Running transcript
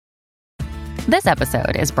This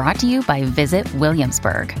episode is brought to you by Visit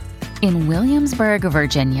Williamsburg. In Williamsburg,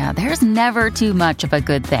 Virginia, there's never too much of a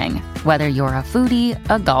good thing. Whether you're a foodie,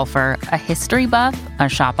 a golfer, a history buff, a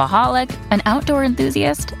shopaholic, an outdoor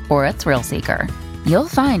enthusiast, or a thrill seeker, you'll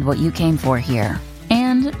find what you came for here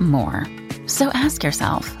and more. So ask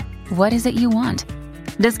yourself, what is it you want?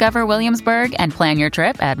 Discover Williamsburg and plan your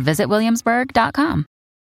trip at visitwilliamsburg.com.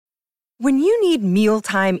 When you need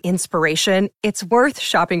mealtime inspiration, it's worth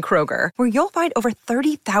shopping Kroger, where you'll find over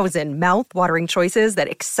 30,000 mouth-watering choices that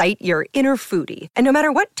excite your inner foodie. And no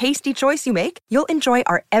matter what tasty choice you make, you'll enjoy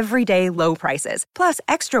our everyday low prices, plus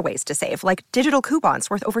extra ways to save, like digital coupons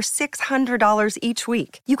worth over $600 each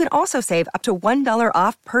week. You can also save up to $1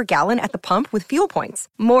 off per gallon at the pump with fuel points.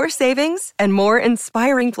 More savings and more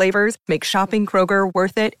inspiring flavors make shopping Kroger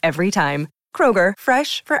worth it every time. Kroger,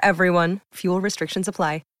 fresh for everyone. Fuel restrictions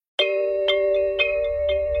apply.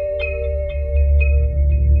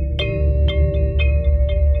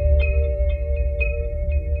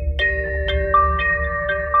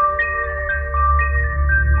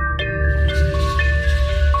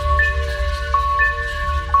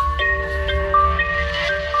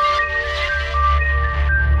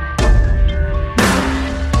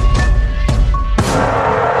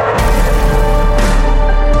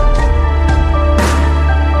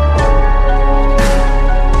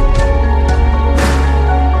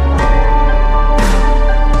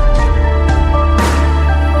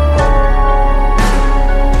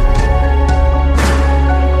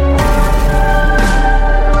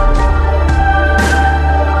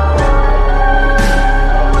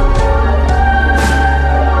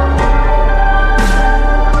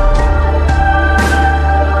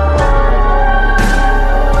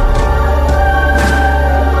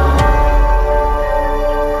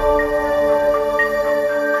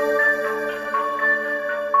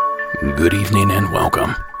 Good evening and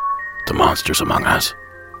welcome to Monsters Among Us.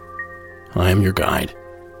 I am your guide,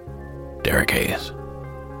 Derek Hayes.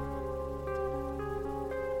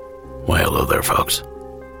 Why, hello there, folks.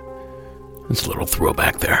 It's a little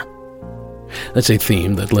throwback there. That's a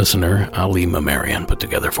theme that listener Ali Mamarian put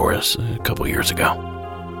together for us a couple years ago.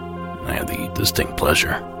 I had the distinct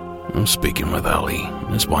pleasure of speaking with Ali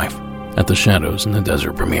and his wife at the Shadows in the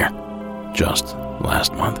Desert premiere just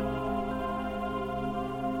last month.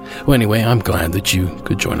 Well, anyway, I'm glad that you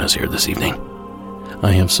could join us here this evening.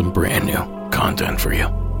 I have some brand new content for you,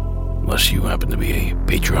 unless you happen to be a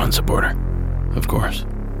Patreon supporter, of course.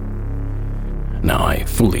 Now, I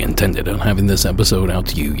fully intended on having this episode out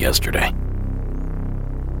to you yesterday.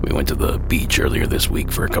 We went to the beach earlier this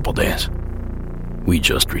week for a couple days. We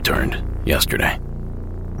just returned yesterday.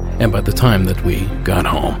 And by the time that we got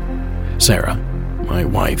home, Sarah, my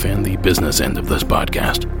wife and the business end of this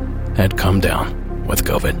podcast, had come down with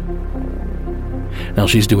COVID. Now,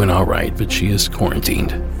 she's doing all right, but she is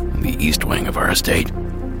quarantined in the east wing of our estate,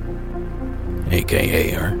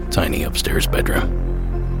 aka our tiny upstairs bedroom.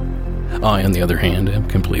 I, on the other hand, am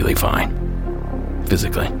completely fine,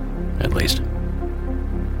 physically, at least.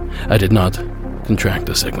 I did not contract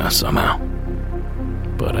the sickness somehow,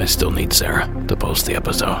 but I still need Sarah to post the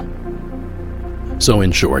episode. So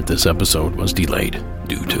in short, this episode was delayed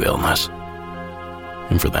due to illness,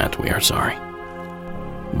 and for that we are sorry.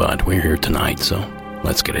 But we're here tonight, so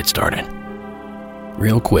let's get it started.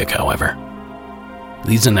 Real quick, however,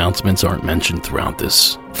 these announcements aren't mentioned throughout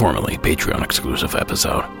this formerly Patreon-exclusive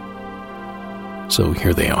episode. So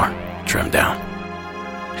here they are, trimmed down.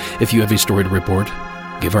 If you have a story to report,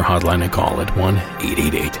 give our hotline a call at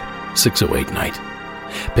 1-888-608-NIGHT.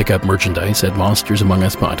 Pick up merchandise at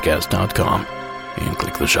monstersamonguspodcast.com and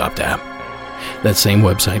click the Shop tab. That same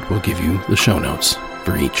website will give you the show notes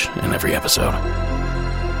for each and every episode.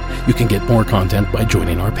 You can get more content by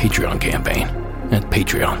joining our Patreon campaign at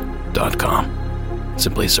patreon.com.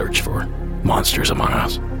 Simply search for Monsters Among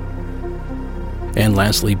Us. And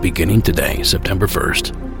lastly, beginning today, September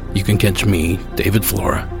 1st, you can catch me, David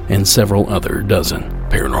Flora, and several other dozen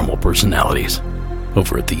paranormal personalities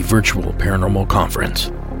over at the virtual paranormal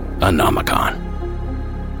conference, Anomicon.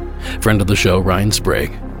 Friend of the show, Ryan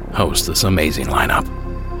Sprague, hosts this amazing lineup.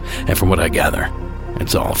 And from what I gather,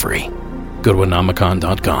 it's all free. Go to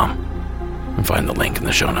anomicon.com and find the link in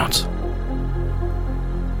the show notes.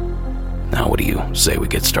 Now what do you say we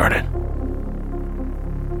get started?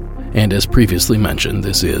 And as previously mentioned,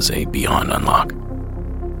 this is a Beyond Unlock.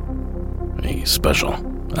 A special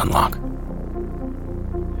unlock.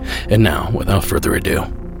 And now, without further ado,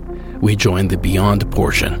 we join the Beyond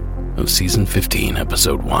portion of Season 15,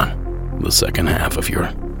 Episode 1, the second half of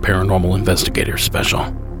your Paranormal Investigator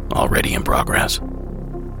special, already in progress.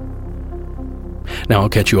 Now I'll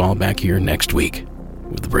catch you all back here next week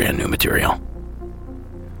with brand new material.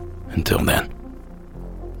 Until then,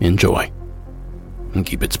 enjoy and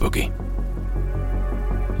keep it spooky.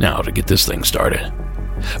 Now, to get this thing started,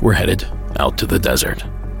 we're headed out to the desert,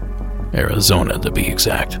 Arizona to be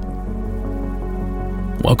exact.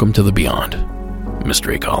 Welcome to the Beyond,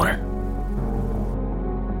 Mystery Caller.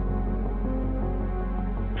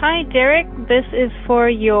 Hi, Derek. This is for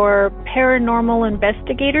your Paranormal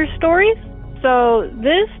Investigator stories. So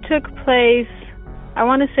this took place, I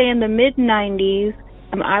want to say, in the mid-90s.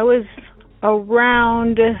 I was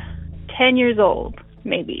around 10 years old,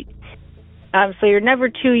 maybe. So you're never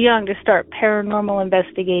too young to start paranormal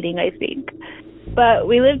investigating, I think. But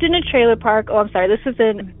we lived in a trailer park. This is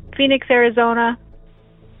in Phoenix, Arizona.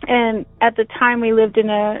 And at the time, we lived in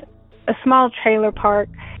a small trailer park.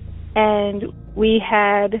 And we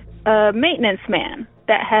had a maintenance man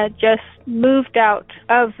that had just moved out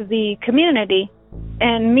of the community.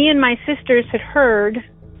 And me and my sisters had heard,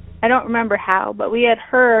 I don't remember how, but we had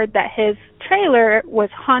heard that his trailer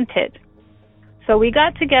was haunted. So we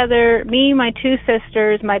got together, me, my two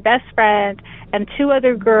sisters, my best friend, and two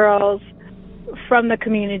other girls from the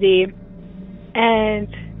community,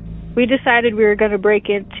 and we decided we were going to break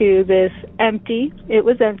into this empty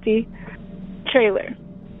trailer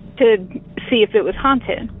to see if it was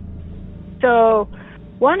haunted. So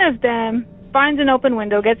one of them finds an open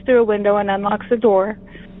window, gets through a window, and unlocks the door.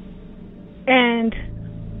 And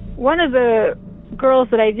one of the girls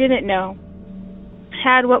that I didn't know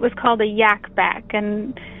had what was called a yak back,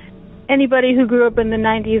 and anybody who grew up in the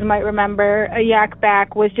 90s might remember a yak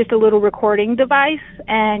back was just a little recording device,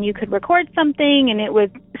 and you could record something and it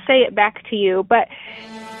would say it back to you, but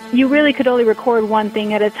you really could only record one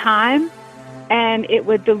thing at a time, and it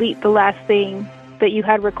would delete the last thing that you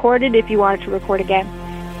had recorded if you wanted to record again.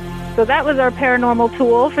 So that was our paranormal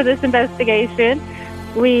tool for this investigation.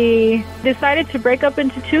 We decided to break up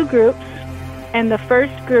into two groups, and the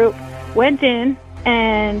first group went in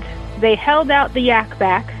and they held out the yak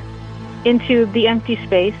back into the empty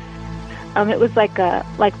space. It was like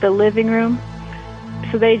the living room.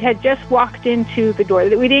 So they had just walked into the door.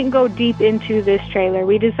 We didn't go deep into this trailer.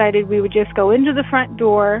 We decided we would just go into the front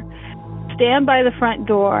door, stand by the front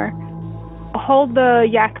door, hold the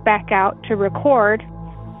yak back out to record,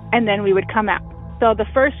 and then we would come out. So the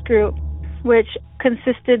first group, which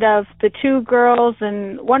consisted of the two girls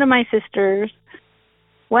and one of my sisters,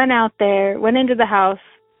 went out there, went into the house,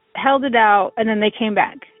 held it out, and then they came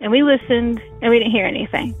back. And we listened, and we didn't hear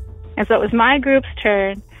anything. And so it was my group's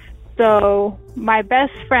turn. So my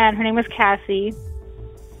best friend, her name was Cassie,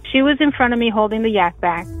 she was in front of me holding the yak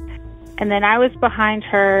back. And then I was behind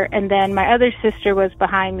her, and then my other sister was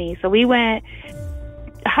behind me. So we went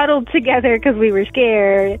huddled together because we were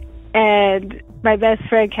scared. And my best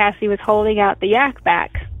friend, Cassie, was holding out the yak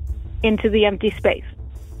back into the empty space.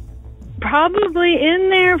 Probably in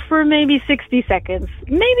there for maybe 60 seconds,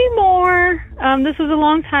 maybe more. This was a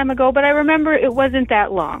long time ago, but I remember it wasn't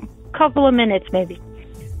that long. A couple of minutes maybe.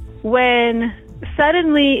 When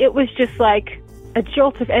suddenly it was just like a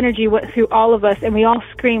jolt of energy went through all of us, and we all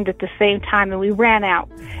screamed at the same time, and we ran out.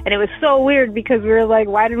 And it was so weird because we were like,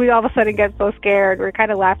 why did we all of a sudden get so scared? We were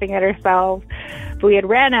kind of laughing at ourselves. But we had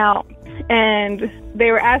ran out, and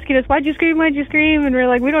they were asking us, why'd you scream? Why'd you scream? And we were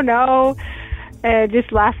like, we don't know.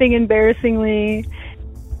 Just laughing embarrassingly.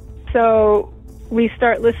 So we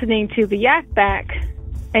start listening to the yak back,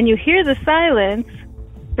 and you hear the silence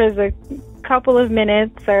for a couple of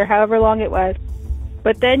minutes or however long it was.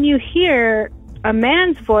 But then you hear a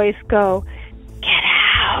man's voice go, "Get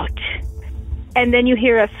out!" And then you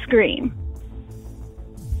hear us scream.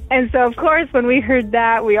 And so, of course, when we heard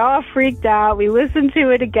that, we all freaked out. We listened to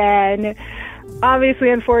it again. Obviously,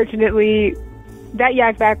 unfortunately, that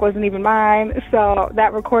yak back wasn't even mine, so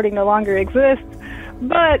that recording no longer exists.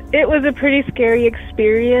 But it was a pretty scary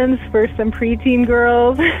experience for some preteen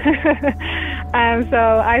girls. So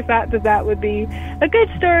I thought that would be a good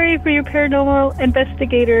story for your Paranormal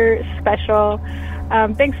Investigator special.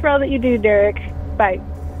 Thanks for all that you do, Derek. Bye.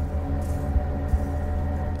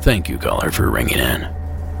 Thank you, caller, for ringing in.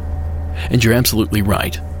 And you're absolutely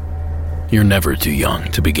right. You're never too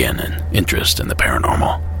young to begin an interest in the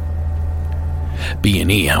paranormal.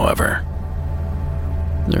 B&E, however,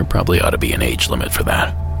 there probably ought to be an age limit for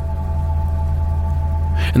that.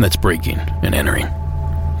 And that's breaking and entering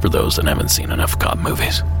for those that haven't seen enough cop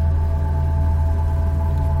movies.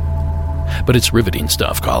 But it's riveting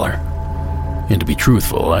stuff, caller. And to be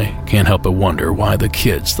truthful, I can't help but wonder why the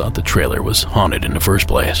kids thought the trailer was haunted in the first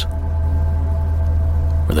place.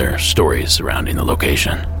 Were there stories surrounding the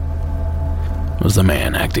location? Was the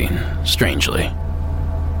man acting strangely?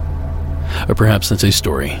 Or perhaps it's a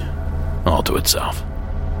story all to itself.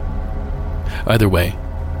 Either way,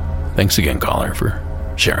 Thanks again, caller, for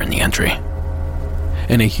sharing the entry.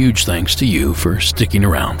 And a huge thanks to you for sticking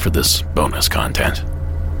around for this bonus content.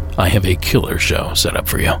 I have a killer show set up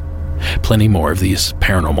for you. Plenty more of these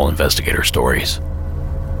paranormal investigator stories.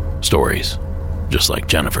 Stories just like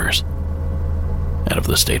Jennifer's, out of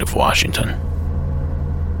the state of Washington.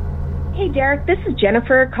 Hey, Derek, this is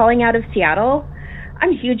Jennifer calling out of Seattle. I'm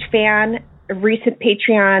a huge fan, a recent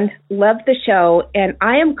Patreon, love the show, and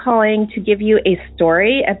I am calling to give you a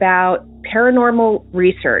story about paranormal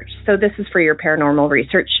research. So this is for your paranormal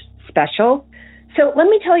research special. So let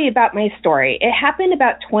me tell you about my story. It happened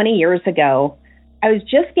about 20 years ago. I was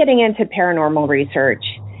just getting into paranormal research,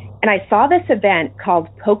 and I saw this event called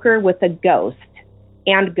Poker with a Ghost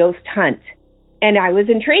and Ghost Hunt, and I was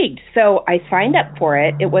intrigued. So I signed up for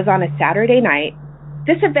it. It was on a Saturday night.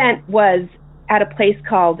 This event was at a place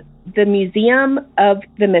called the Museum of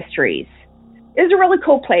the Mysteries. It was a really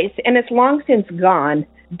cool place, and it's long since gone,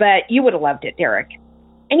 but you would have loved it, Derek.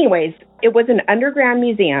 Anyways, it was an underground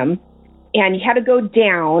museum, and you had to go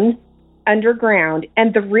down underground.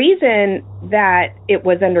 And the reason that it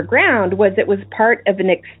was underground was it was part of an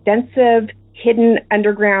extensive hidden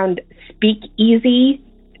underground speakeasy.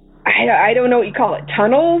 I don't know what you call it,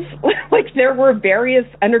 tunnels? Like there were various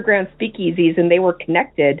underground speakeasies and they were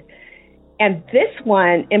connected. And this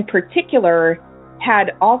one in particular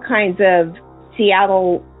had all kinds of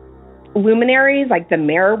Seattle luminaries, like the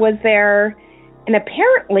mayor was there. And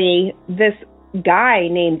apparently this guy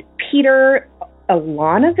named Peter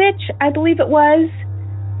Alanovich, I believe it was,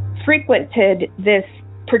 frequented this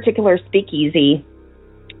particular speakeasy.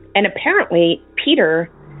 And apparently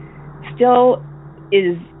Peter still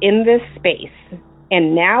is in this space.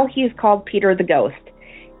 And now he's called Peter the Ghost.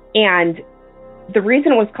 And the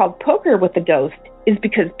reason it was called Poker with the Ghost is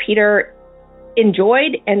because Peter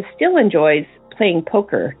enjoyed and still enjoys playing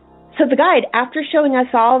poker. So the guide, after showing us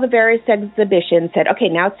all the various exhibitions, said, okay,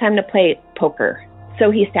 now it's time to play poker.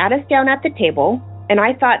 So he sat us down at the table, and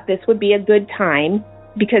I thought this would be a good time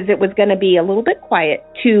because it was going to be a little bit quiet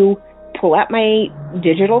to pull out my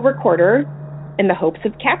digital recorder in the hopes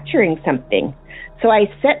of capturing something. So I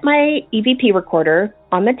set my EVP recorder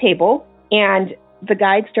on the table, and the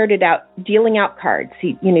guide started out dealing out cards.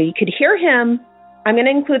 You could hear him. I'm going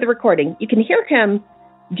to include the recording. You can hear him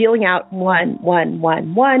dealing out 1, 1,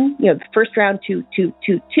 1, 1, the first round, 2, 2,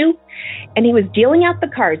 2, 2. And he was dealing out the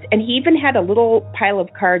cards. And he even had a little pile of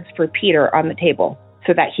cards for Peter on the table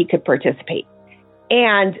so that he could participate.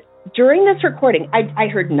 And during this recording, I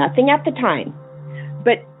heard nothing at the time.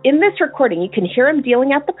 But in this recording, you can hear him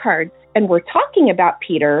dealing out the cards. And we're talking about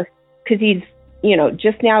Peter because he's,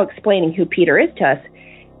 just now explaining who Peter is to us.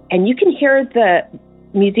 And you can hear the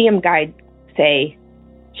museum guide say,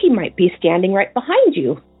 he might be standing right behind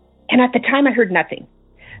you. And at the time, I heard nothing.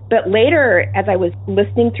 But later, as I was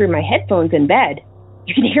listening through my headphones in bed,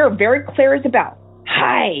 you can hear very clear as a bell.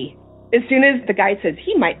 Hi. As soon as the guy says,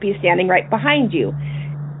 he might be standing right behind you.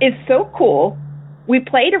 It's so cool. We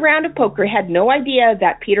played a round of poker, had no idea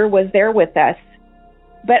that Peter was there with us.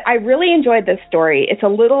 But I really enjoyed this story. It's a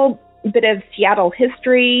little bit of Seattle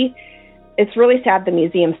history. It's really sad the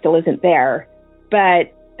museum still isn't there.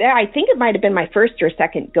 But I think it might have been my first or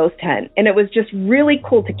second ghost hunt. And it was just really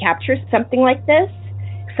cool to capture something like this.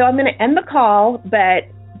 So I'm going to end the call. But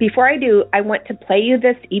before I do, I want to play you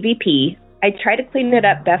this EVP. I tried to clean it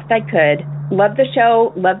up best I could. Love the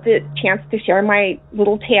show. Love the chance to share my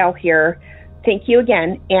little tale here. Thank you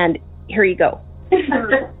again. And here you go.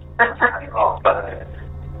 Standing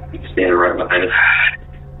right behind us.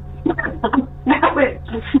 That would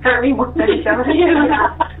scare me more than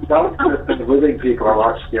The living people are a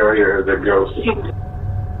lot scarier than ghosts.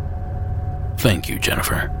 Thank you,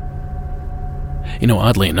 Jennifer.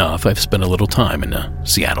 Oddly enough, I've spent a little time in the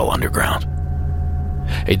Seattle underground.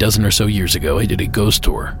 A dozen or so years ago, I did a ghost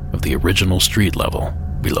tour of the original street level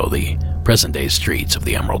below the present-day streets of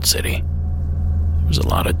the Emerald City. There was a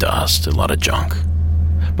lot of dust, a lot of junk,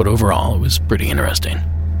 but overall, it was pretty interesting.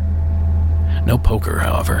 No poker,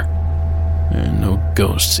 however, and no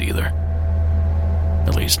ghosts either.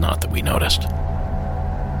 At least not that we noticed.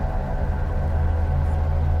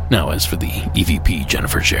 Now, as for the EVP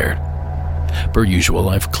Jennifer shared, per usual,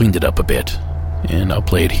 I've cleaned it up a bit, and I'll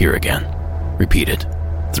play it here again. Repeat it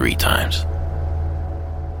 3 times.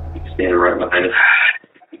 Standing right behind us.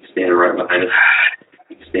 Standing right behind us.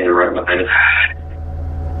 Standing right behind us.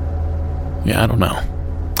 Yeah, I don't know.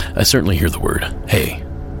 I certainly hear the word, hey,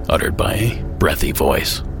 uttered by a breathy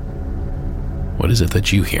voice. What is it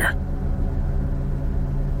that you hear?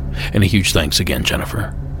 And a huge thanks again,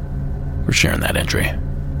 Jennifer, for sharing that entry.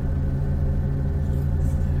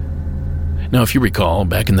 Now, if you recall,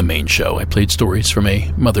 back in the main show, I played stories from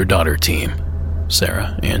a mother-daughter team,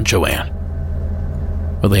 Sarah and Joanne.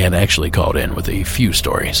 Well, they had actually called in with a few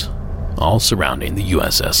stories, all surrounding the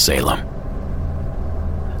USS Salem.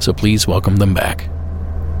 So please welcome them back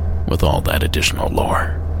with all that additional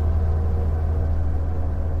lore.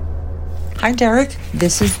 Hi, Derek.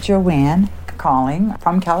 This is Joanne calling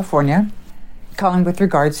from California, calling with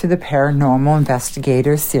regards to the Paranormal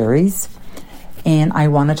Investigator series. And I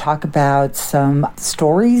want to talk about some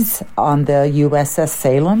stories on the USS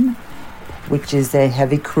Salem, which is a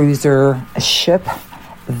heavy cruiser ship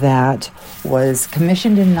that was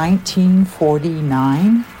commissioned in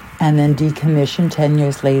 1949 and then decommissioned 10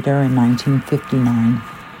 years later in 1959.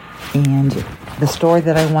 And the story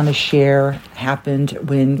that I want to share happened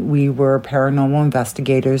when we were paranormal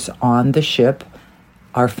investigators on the ship.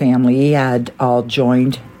 Our family had all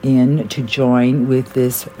joined in to join with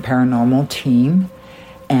this paranormal team,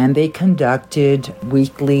 and they conducted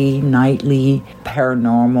weekly, nightly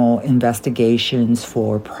paranormal investigations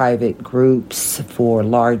for private groups, for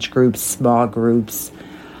large groups, small groups,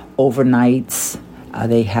 overnights.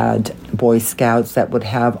 They had Boy Scouts that would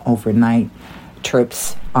have overnight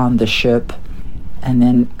trips on the ship. And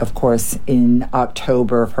then, of course, in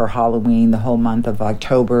October for Halloween, the whole month of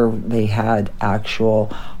October, they had actual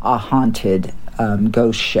haunted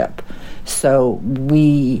ghost ship. So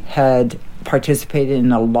we had participated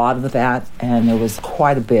in a lot of that, and there was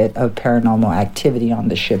quite a bit of paranormal activity on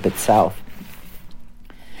the ship itself.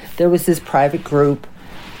 There was this private group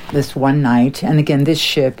this one night, and again, this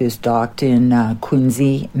ship is docked in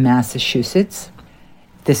Quincy, Massachusetts.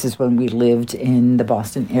 This is when we lived in the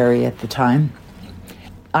Boston area at the time.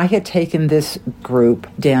 I had taken this group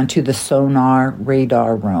down to the sonar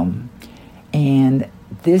radar room. And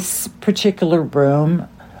this particular room,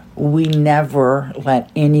 we never let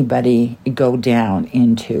anybody go down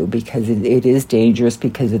into because it is dangerous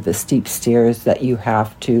because of the steep stairs that you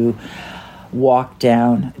have to walk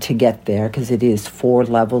down to get there, because it is 4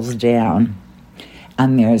 levels down.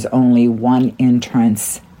 And there's only one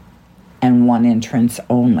entrance and one entrance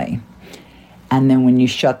only. And then when you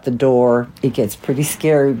shut the door, it gets pretty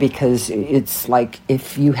scary because it's like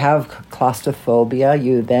if you have claustrophobia,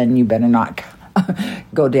 you better not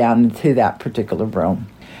go down to that particular room.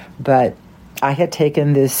 But I had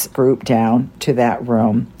taken this group down to that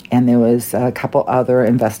room, and there was a couple other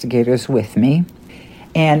investigators with me.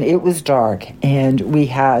 And it was dark, and we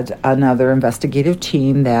had another investigative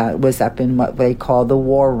team that was up in what they call the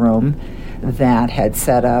war room, that had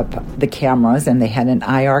set up the cameras, and they had an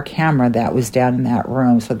IR camera that was down in that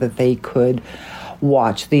room so that they could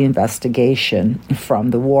watch the investigation from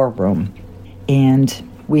the war room. And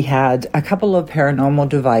we had a couple of paranormal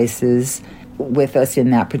devices with us in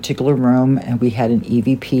that particular room, and we had an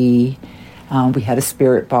EVP, we had a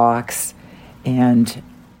spirit box, and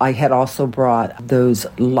I had also brought those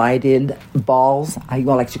lighted balls. I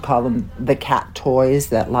like to call them the cat toys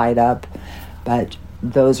that light up, but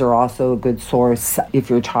those are also a good source if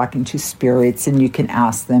you're talking to spirits and you can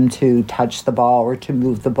ask them to touch the ball or to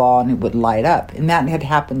move the ball and it would light up. And that had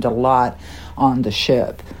happened a lot on the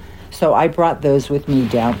ship. So I brought those with me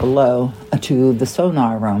down below to the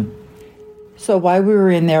sonar room. So while we were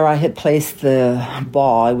in there, I had placed the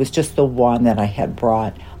ball, it was just the one that I had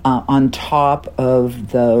brought, on top of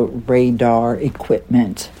the radar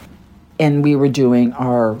equipment. And we were doing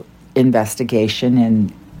our investigation,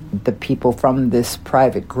 and the people from this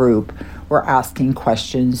private group were asking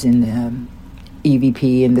questions in the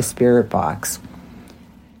EVP and the spirit box.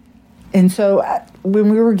 And so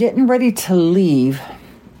when we were getting ready to leave,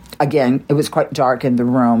 again, it was quite dark in the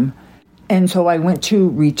room. And so I went to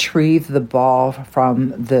retrieve the ball from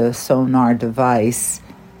the sonar device.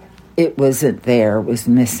 It wasn't there, it was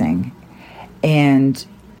missing. And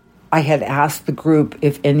I had asked the group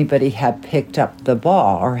if anybody had picked up the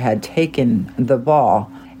ball or had taken the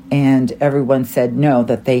ball. And everyone said no,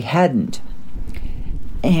 that they hadn't.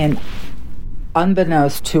 And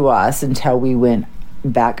unbeknownst to us, until we went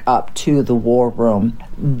back up to the war room,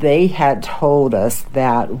 they had told us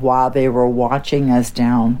that while they were watching us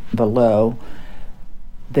down below,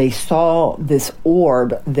 they saw this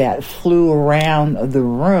orb that flew around the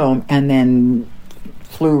room and then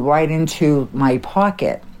flew right into my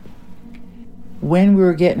pocket. When we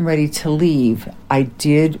were getting ready to leave, I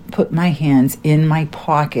did put my hands in my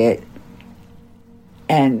pocket,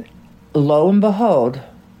 and lo and behold,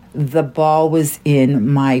 the ball was in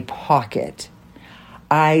my pocket.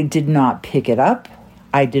 I did not pick it up.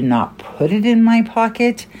 I did not put it in my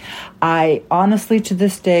pocket. I honestly, to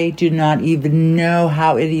this day, do not even know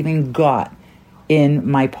how it even got in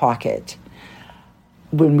my pocket.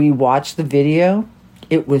 When we watched the video,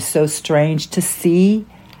 it was so strange to see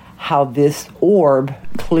how this orb,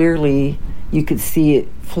 clearly you could see it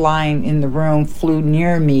flying in the room, flew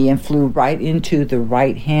near me and flew right into the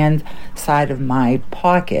right-hand side of my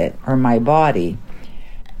pocket or my body,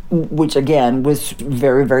 which again was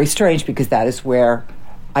very, very strange because that is where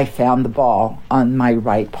I found the ball on my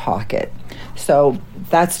right pocket. So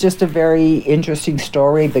that's just a very interesting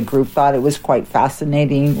story. The group thought it was quite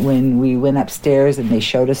fascinating when we went upstairs and they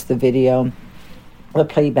showed us the video, the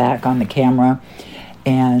playback on the camera,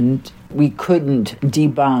 and we couldn't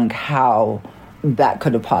debunk how that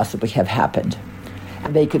could have possibly have happened.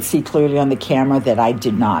 They could see clearly on the camera that I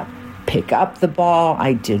did not pick up the ball.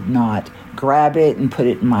 I did not grab it and put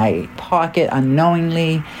it in my pocket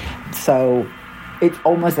unknowingly. So it's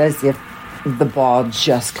almost as if the ball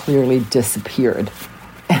just clearly disappeared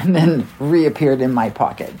and then reappeared in my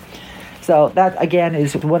pocket. So that, again,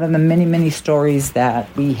 is one of the many, many stories that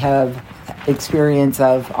we have experience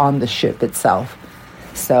of on the ship itself.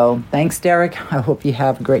 So thanks, Derek. I hope you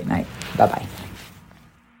have a great night. Bye-bye.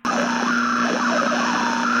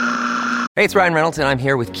 Hey, it's Ryan Reynolds, and I'm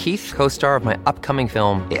here with Keith, co-star of my upcoming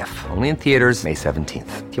film, If, only in theaters May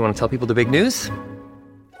 17th. Do you want to tell people the big news?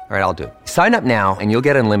 All right, I'll do it. Sign up now and you'll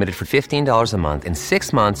get unlimited for $15 a month and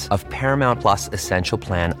 6 months of Paramount Plus Essential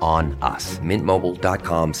Plan on us.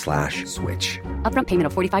 MintMobile.com/switch. Upfront payment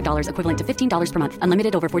of $45 equivalent to $15 per month.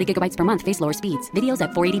 Unlimited over 40 gigabytes per month. Face lower speeds. Videos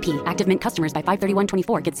at 480p. Active Mint customers by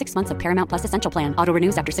 531.24 get 6 months of Paramount Plus Essential Plan. Auto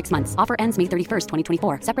renews after 6 months. Offer ends May 31st,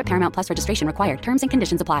 2024. Separate Paramount Plus registration required. Terms and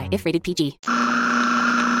conditions apply if rated PG.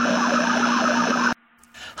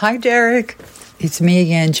 Hi, Derek. It's me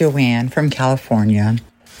again, Joanne from California.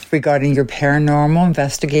 Regarding your Paranormal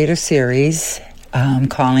Investigator series, I'm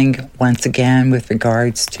calling once again with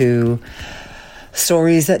regards to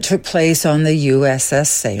stories that took place on the USS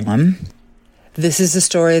Salem. This is a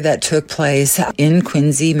story that took place in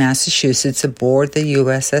Quincy, Massachusetts, aboard the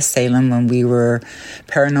USS Salem when we were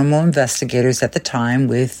paranormal investigators at the time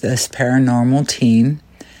with this paranormal team.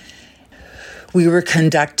 We were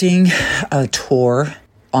conducting a tour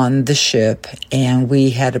on the ship, and we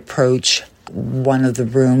had approached one of the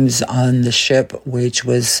rooms on the ship, which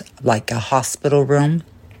was like a hospital room.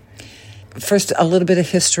 First, a little bit of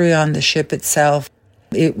history on the ship itself.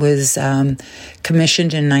 It was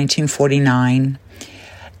commissioned in 1949,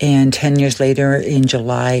 and 10 years later, in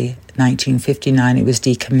July 1959, it was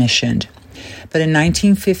decommissioned. But in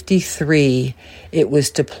 1953, it was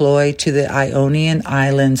deployed to the Ionian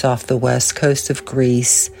Islands off the west coast of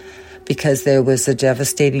Greece because there was a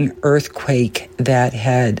devastating earthquake that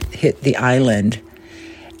had hit the island,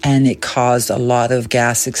 and it caused a lot of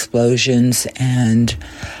gas explosions, and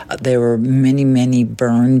there were many, many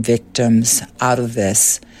burn victims out of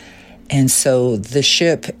this. And so the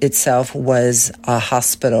ship itself was a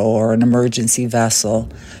hospital or an emergency vessel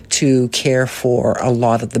to care for a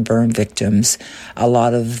lot of the burn victims, a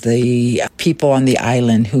lot of the people on the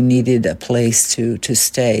island who needed a place to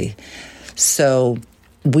stay. So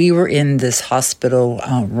we were in this hospital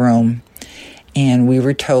room, and we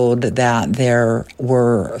were told that there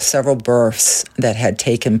were several births that had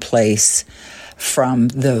taken place from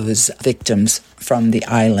those victims from the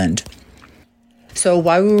island. So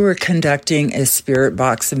while we were conducting a spirit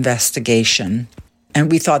box investigation,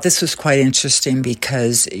 and we thought this was quite interesting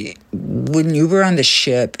because when you were on the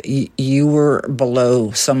ship, you were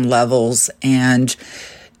below some levels, and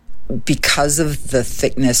because of the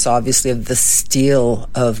thickness, obviously, of the steel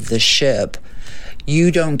of the ship,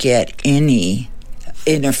 you don't get any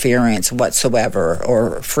interference whatsoever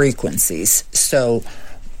or frequencies. So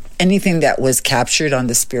anything that was captured on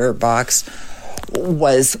the spirit box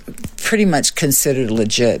was pretty much considered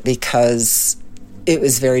legit because it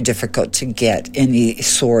was very difficult to get any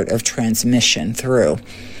sort of transmission through.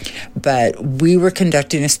 But we were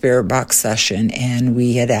conducting a spirit box session, and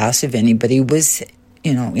we had asked if anybody was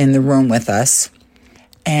in the room with us,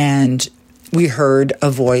 and we heard a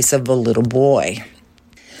voice of a little boy.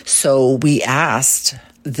 So we asked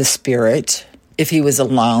the spirit if he was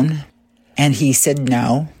alone, and he said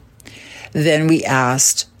no. Then we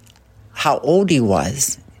asked how old he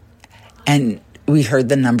was, and we heard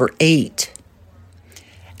the number 8.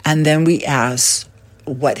 And then we asked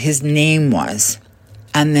what his name was,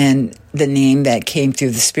 and then the name that came through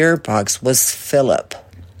the spirit box was Philip.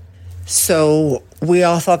 So we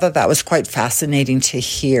all thought that was quite fascinating to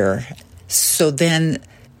hear. So then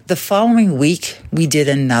the following week, we did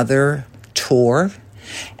another tour,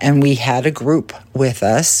 and we had a group with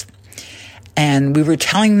us, and we were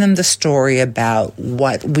telling them the story about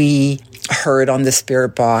what we heard on the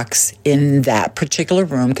spirit box in that particular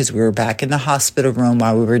room, because we were back in the hospital room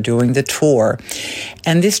while we were doing the tour.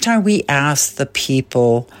 And this time we asked the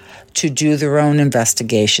people to do their own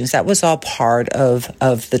investigations. That was all part of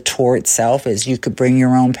the tour itself, is you could bring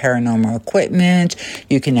your own paranormal equipment,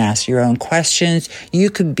 you can ask your own questions, you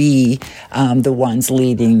could be the ones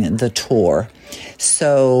leading the tour.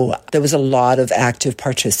 So there was a lot of active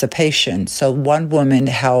participation. So one woman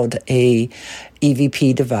held a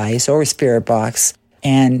EVP device or a spirit box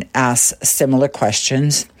and asked similar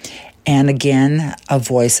questions. And again, a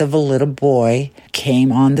voice of a little boy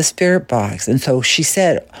came on the spirit box. And so she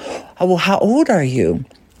said, "Oh, well, how old are you?"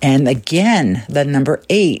 And again, the number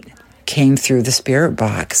 8 came through the spirit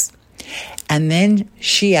box. And then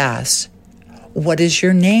she asked, "What is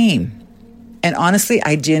your name?" And honestly,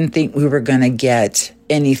 I didn't think we were going to get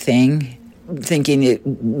anything, thinking it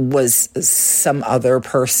was some other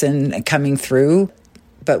person coming through.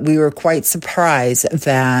 But we were quite surprised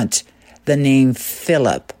that the name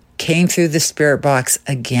Philip came through the spirit box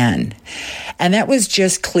again. And that was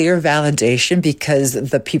just clear validation, because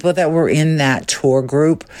the people that were in that tour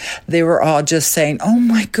group, they were all just saying, "Oh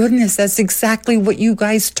my goodness, that's exactly what you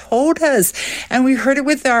guys told us. And we heard it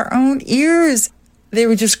with our own ears." They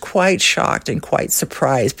were just quite shocked and quite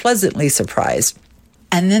surprised, pleasantly surprised.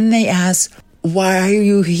 And then they asked, "Why are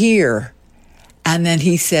you here?" And then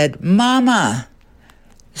he said, "Mama."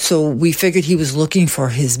 So we figured he was looking for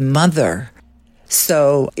his mother.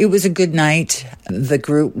 So it was a good night. The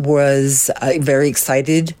group was very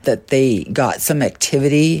excited that they got some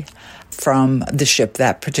activity from the ship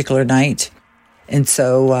that particular night. And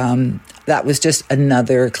so that was just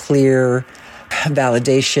another clear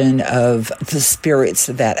validation of the spirits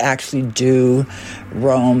that actually do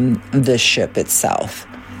roam the ship itself.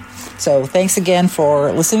 So thanks again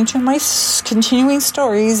for listening to my continuing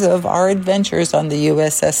stories of our adventures on the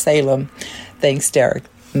USS Salem. Thanks, Derek.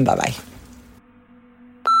 Bye-bye.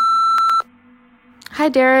 Hi,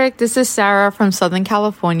 Derek. This is Sarah from Southern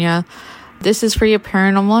California. This is for your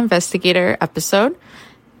Paranormal Investigator episode.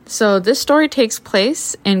 So this story takes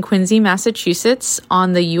place in Quincy, Massachusetts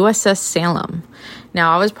on the USS Salem.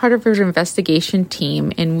 Now, I was part of an investigation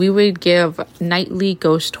team, and we would give nightly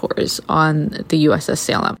ghost tours on the USS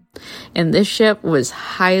Salem. And this ship was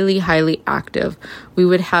highly, highly active. We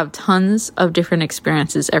would have tons of different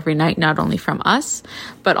experiences every night, not only from us,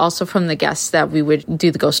 but also from the guests that we would do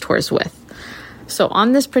the ghost tours with. So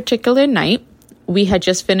on this particular night, we had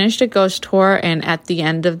just finished a ghost tour, and at the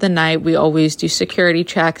end of the night, we always do security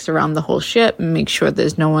checks around the whole ship and make sure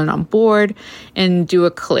there's no one on board and do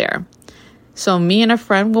a clear. So me and a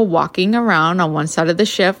friend were walking around on one side of the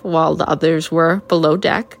ship while the others were below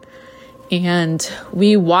deck. And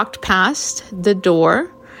we walked past the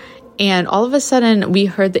door, and all of a sudden we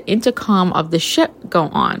heard the intercom of the ship go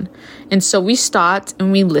on. And so we stopped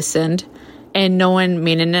and we listened, and no one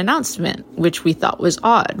made an announcement, which we thought was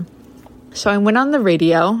odd. So I went on the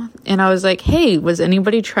radio and I was like, "Hey, was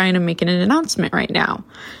anybody trying to make an announcement right now?"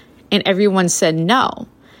 And everyone said no.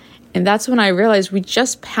 And that's when I realized we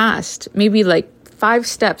just passed maybe like 5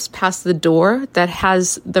 steps past the door that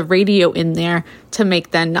has the radio in there to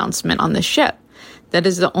make the announcement on the ship. That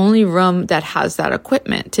is the only room that has that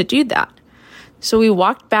equipment to do that. So we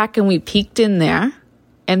walked back and we peeked in there,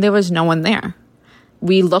 and there was no one there.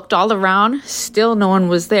 We looked all around, still no one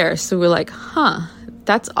was there. So we're like,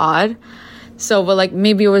 that's odd. So we're like,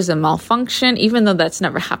 maybe it was a malfunction, even though that's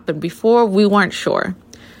never happened before. We weren't sure.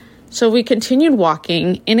 So we continued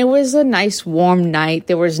walking, and it was a nice warm night.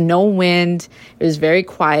 There was no wind. It was very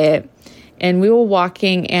quiet. And we were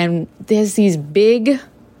walking, and there's these big,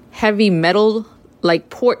 heavy metal, like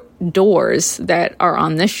port doors that are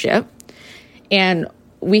on this ship. And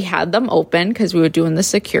we had them open because we were doing the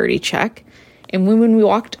security check. And when we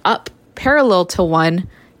walked up parallel to one,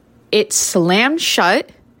 it slammed shut,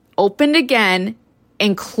 opened again,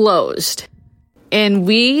 and closed. And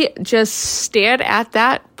we just stared at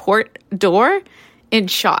that port door in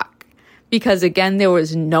shock because, again, there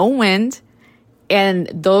was no wind, and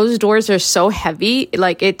those doors are so heavy,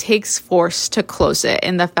 like it takes force to close it.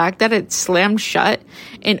 And the fact that it slammed shut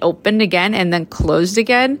and opened again and then closed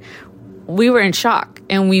again, we were in shock.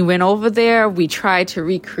 And we went over there, we tried to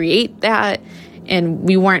recreate that, and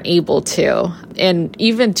we weren't able to. And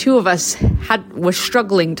even 2 of us were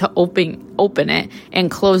struggling to open it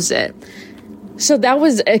and close it. So that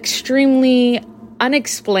was extremely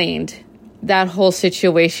unexplained, that whole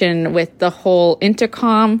situation with the whole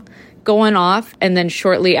intercom going off and then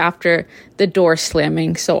shortly after the door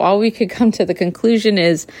slamming. So all we could come to the conclusion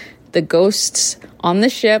is The ghosts on the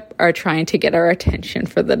ship are trying to get our attention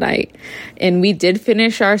for the night. And we did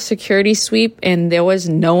finish our security sweep, and there was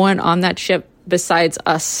no one on that ship besides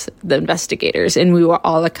us, the investigators, and we were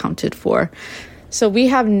all accounted for. So we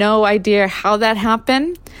have no idea how that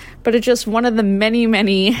happened, but it's just one of the many,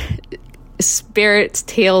 many spirit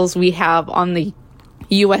tales we have on the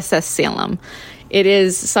USS Salem. It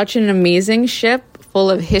is such an amazing ship full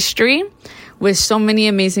of history with so many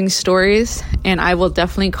amazing stories, and I will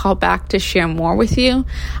definitely call back to share more with you.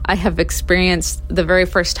 I have experienced the very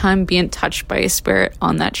first time being touched by a spirit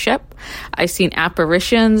on that ship. I've seen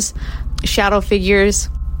apparitions, shadow figures,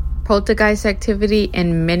 poltergeist activity,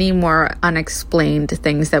 and many more unexplained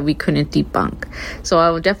things that we couldn't debunk. So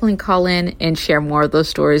I will definitely call in and share more of those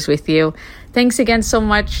stories with you. Thanks again so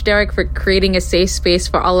much, Derek, for creating a safe space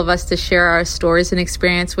for all of us to share our stories and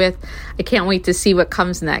experience with. I can't wait to see what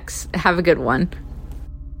comes next. Have a good one.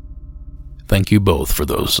 Thank you both for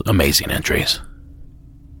those amazing entries.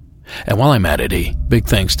 And while I'm at it, a big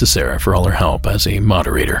thanks to Sarah for all her help as a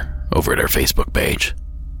moderator over at our Facebook page.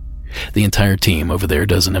 The entire team over there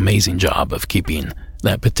does an amazing job of keeping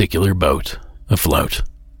that particular boat afloat,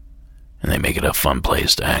 and they make it a fun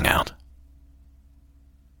place to hang out.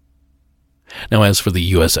 Now, as for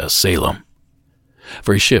the USS Salem,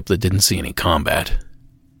 for a ship that didn't see any combat,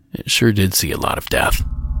 it sure did see a lot of death,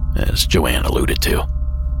 as Joanne alluded to.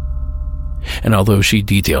 And although she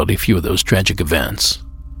detailed a few of those tragic events,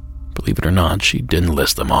 believe it or not, she didn't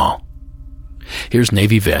list them all. Here's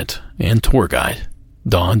Navy vet and tour guide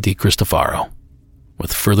Dawn DiCristofaro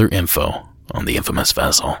with further info on the infamous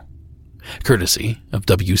vessel, courtesy of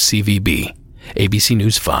WCVB, ABC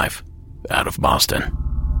News 5, out of Boston.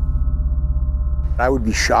 I would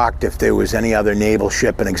be shocked if there was any other naval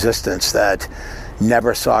ship in existence that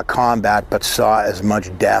never saw combat but saw as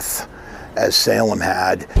much death as Salem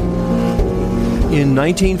had. In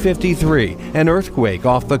 1953, an earthquake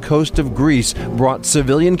off the coast of Greece brought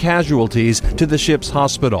civilian casualties to the ship's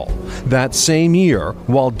hospital. That same year,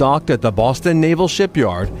 while docked at the Boston Naval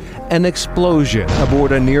Shipyard, an explosion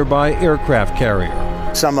aboard a nearby aircraft carrier.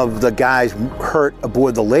 Some of the guys hurt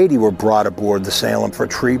aboard the Lady were brought aboard the Salem for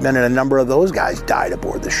treatment, and a number of those guys died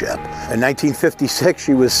aboard the ship. In 1956,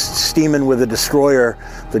 she was steaming with a destroyer,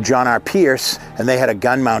 the John R. Pierce, and they had a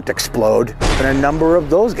gun mount explode, and a number of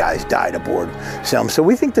those guys died aboard Salem. So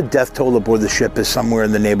we think the death toll aboard the ship is somewhere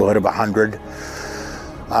in the neighborhood of 100.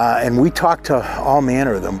 And we talked to all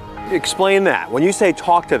manner of them. Explain that. When you say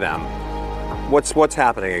talk to them, what's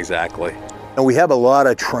happening exactly? And we have a lot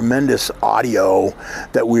of tremendous audio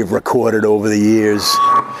that we've recorded over the years.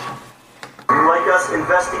 Would you like us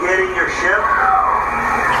investigating your ship?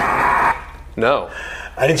 No.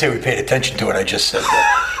 I didn't say we paid attention to it, I just said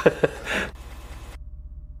that.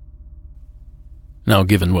 Now,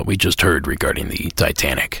 given what we just heard regarding the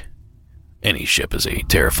Titanic, any ship is a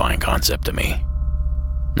terrifying concept to me.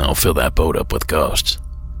 Now fill that boat up with ghosts,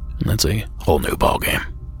 and that's a whole new ballgame.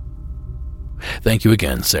 Thank you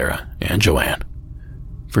again, Sarah and Joanne,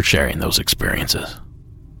 for sharing those experiences.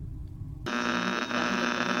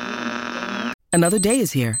 Another day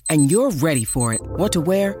is here, and you're ready for it. What to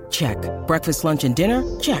wear? Check. Breakfast, lunch, and dinner?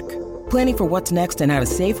 Check. Planning for what's next and how to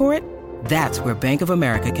save for it? That's where Bank of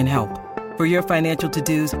America can help. For your financial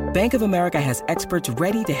to-dos, Bank of America has experts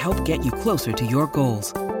ready to help get you closer to your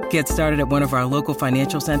goals. Get started at one of our local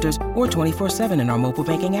financial centers or 24/7 in our mobile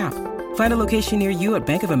banking app. Find a location near you at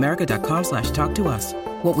bankofamerica.com/talktous.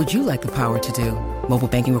 What would you like the power to do? Mobile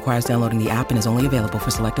banking requires downloading the app and is only available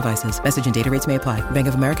for select devices. Message and data rates may apply. Bank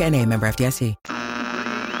of America NA, member FDIC.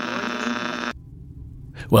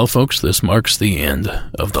 Well, folks, this marks the end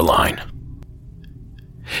of the line.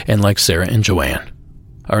 And like Sarah and Joanne,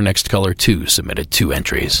 our next caller too submitted 2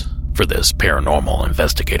 entries for this Paranormal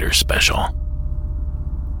Investigator special.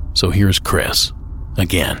 So here's Chris,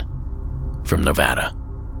 again, from Nevada,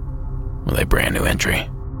 with a brand new entry.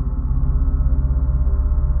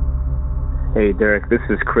 Hey Derek, this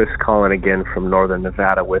is Chris calling again from Northern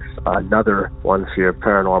Nevada with another one for your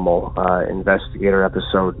Paranormal Investigator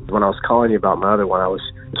episode. When I was calling you about my other one,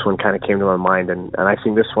 this one kind of came to my mind, and I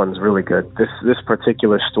think this one's really good. This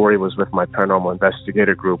particular story was with my Paranormal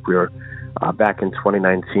Investigator group. We were back in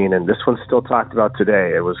 2019, and this one's still talked about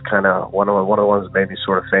today. It was kind of one of the ones that made me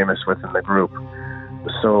sort of famous within the group.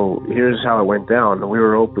 So here's how it went down.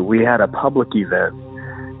 We had a public event,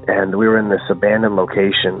 and we were in this abandoned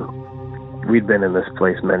location. We'd been in this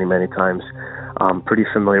place many, many times. Pretty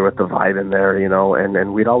familiar with the vibe in there,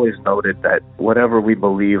 and we'd always noted that whatever we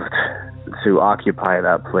believed to occupy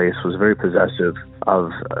that place was very possessive.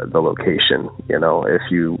 of the location. You know, if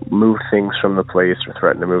you move things from the place or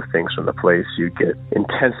threaten to move things from the place, you get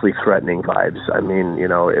intensely threatening vibes. I mean, you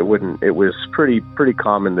know, it was pretty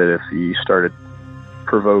common that if you started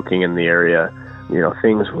provoking in the area, you know,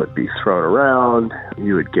 things would be thrown around.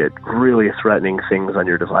 You would get really threatening things on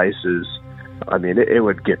your devices. I mean, it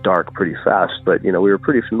would get dark pretty fast, but, you know, we were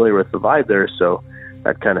pretty familiar with the vibe there, so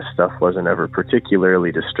that kind of stuff wasn't ever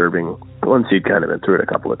particularly disturbing once you'd kind of been through it a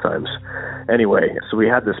couple of times. Anyway, so we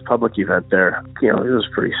had this public event there. You know, it was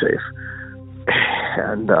pretty safe.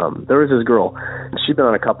 And there was this girl. She'd been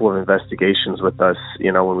on a couple of investigations with us,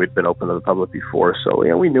 you know, when we'd been open to the public before. So, you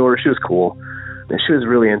know, we knew her. She was cool. And she was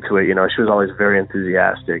really into it. You know, she was always very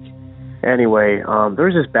enthusiastic. Anyway, there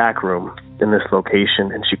was this back room in this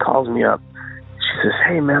location, and she calls me up. She says,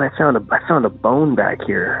 "Hey, man, I found a bone back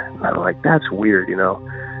here." And I'm like, "That's weird," you know.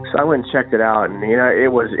 So I went and checked it out, and, you know,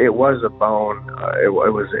 it was a bone. It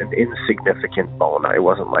was an insignificant bone. It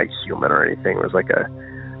wasn't like human or anything. It was like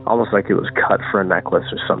almost like it was cut for a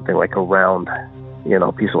necklace or something, like a round, you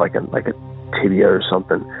know, piece of like a tibia or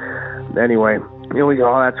something. Anyway, you know, we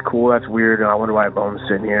go, "Oh, that's cool. That's weird. I wonder why a bone's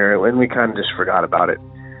sitting here." And we kind of just forgot about it.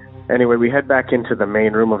 Anyway, we head back into the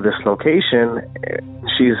main room of this location.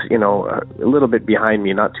 She's, you know, a little bit behind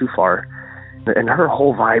me, not too far. And her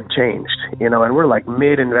whole vibe changed, you know, and we're like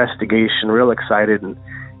mid-investigation, real excited. And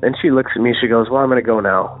then she looks at me, she goes, "Well, I'm going to go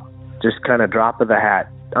now. Just kind of drop of the hat.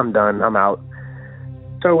 I'm done. I'm out."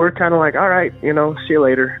 So we're kind of like, "All right, you know, see you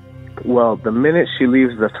later." Well, the minute she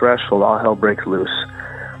leaves the threshold, all hell breaks loose.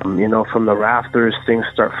 You know, from the rafters, things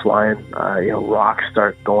start flying. You know, rocks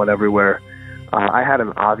start going everywhere. I had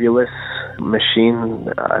an Ovilus machine,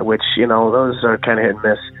 which, you know, those are kind of hit and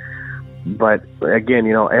miss. But again,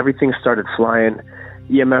 you know, everything started flying.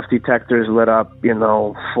 EMF detectors lit up, you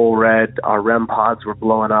know, full red. Our REM pods were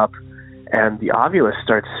blowing up. And the Ovilus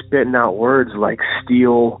starts spitting out words like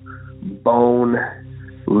steel, bone,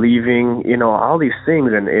 leaving, you know, all these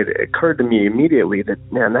things. And it occurred to me immediately that,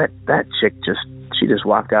 man, that chick she just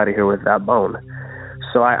walked out of here with that bone.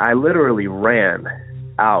 So I literally ran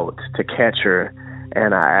out to catch her,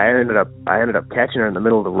 and I ended up catching her in the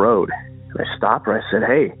middle of the road. And I stopped her. I said,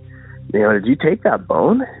 "Hey, you know, did you take that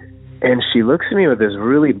bone?" And she looks at me with this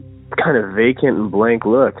really kind of vacant and blank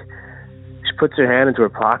look. She puts her hand into her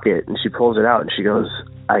pocket and she pulls it out and she goes,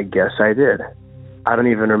 "I guess I did. I don't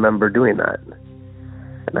even remember doing that."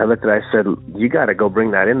 And I looked at her, I said, "You got to go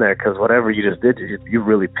bring that in there, because whatever you just did, you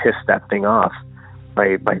really pissed that thing off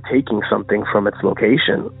by taking something from its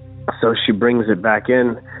location." So she brings it back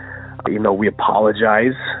in. You know, we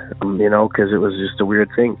apologize, you know, because it was just a weird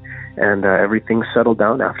thing. And everything settled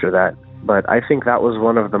down after that. But I think that was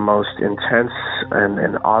one of the most intense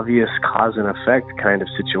and obvious cause and effect kind of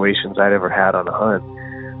situations I'd ever had on a hunt.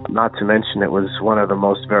 Not to mention, it was one of the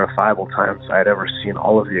most verifiable times I'd ever seen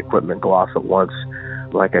all of the equipment go off at once.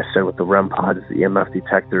 Like I said, with the REM pods, the EMF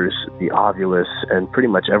detectors, the Ovilus, and pretty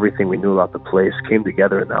much everything we knew about the place came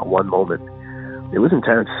together in that one moment. It was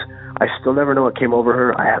intense. I still never know what came over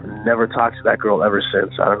her. I have never talked to that girl ever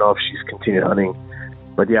since. I don't know if she's continued hunting.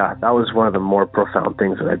 But yeah, that was one of the more profound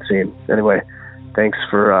things that I'd seen. Anyway, thanks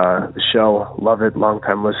for the show. Love it.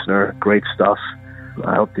 Long-time listener. Great stuff.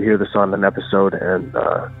 I hope to hear this on an episode, and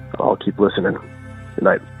I'll keep listening. Good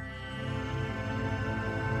night.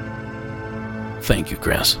 Thank you,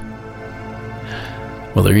 Chris.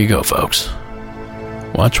 Well, there you go, folks.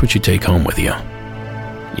 Watch what you take home with you.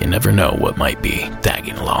 You never know what might be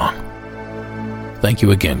tagging along. Thank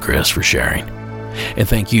you again, Chris, for sharing. And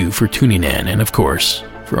thank you for tuning in, and of course,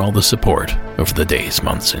 for all the support over the days,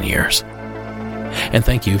 months, and years. And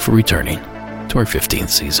thank you for returning to our 15th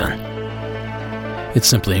season. It's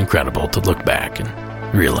simply incredible to look back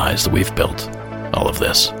and realize that we've built all of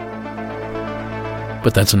this.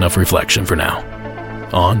 But that's enough reflection for now.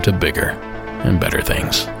 On to bigger and better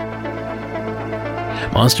things.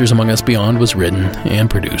 Monsters Among Us Beyond was written and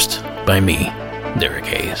produced by me, Derek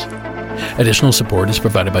Hayes. Additional support is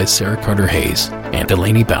provided by Sarah Carter Hayes and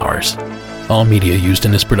Delaney Bowers. All media used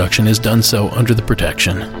in this production is done so under the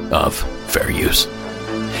protection of fair use.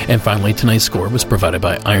 And finally, tonight's score was provided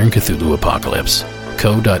by Iron Cthulhu Apocalypse,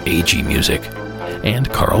 Co.ag Music,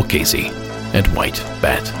 and Carl Casey at White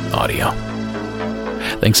Bat Audio.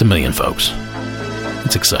 Thanks a million, folks.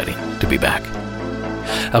 It's exciting to be back.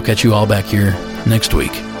 I'll catch you all back here next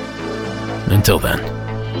week. Until then,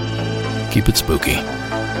 keep it spooky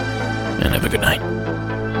and have a good night.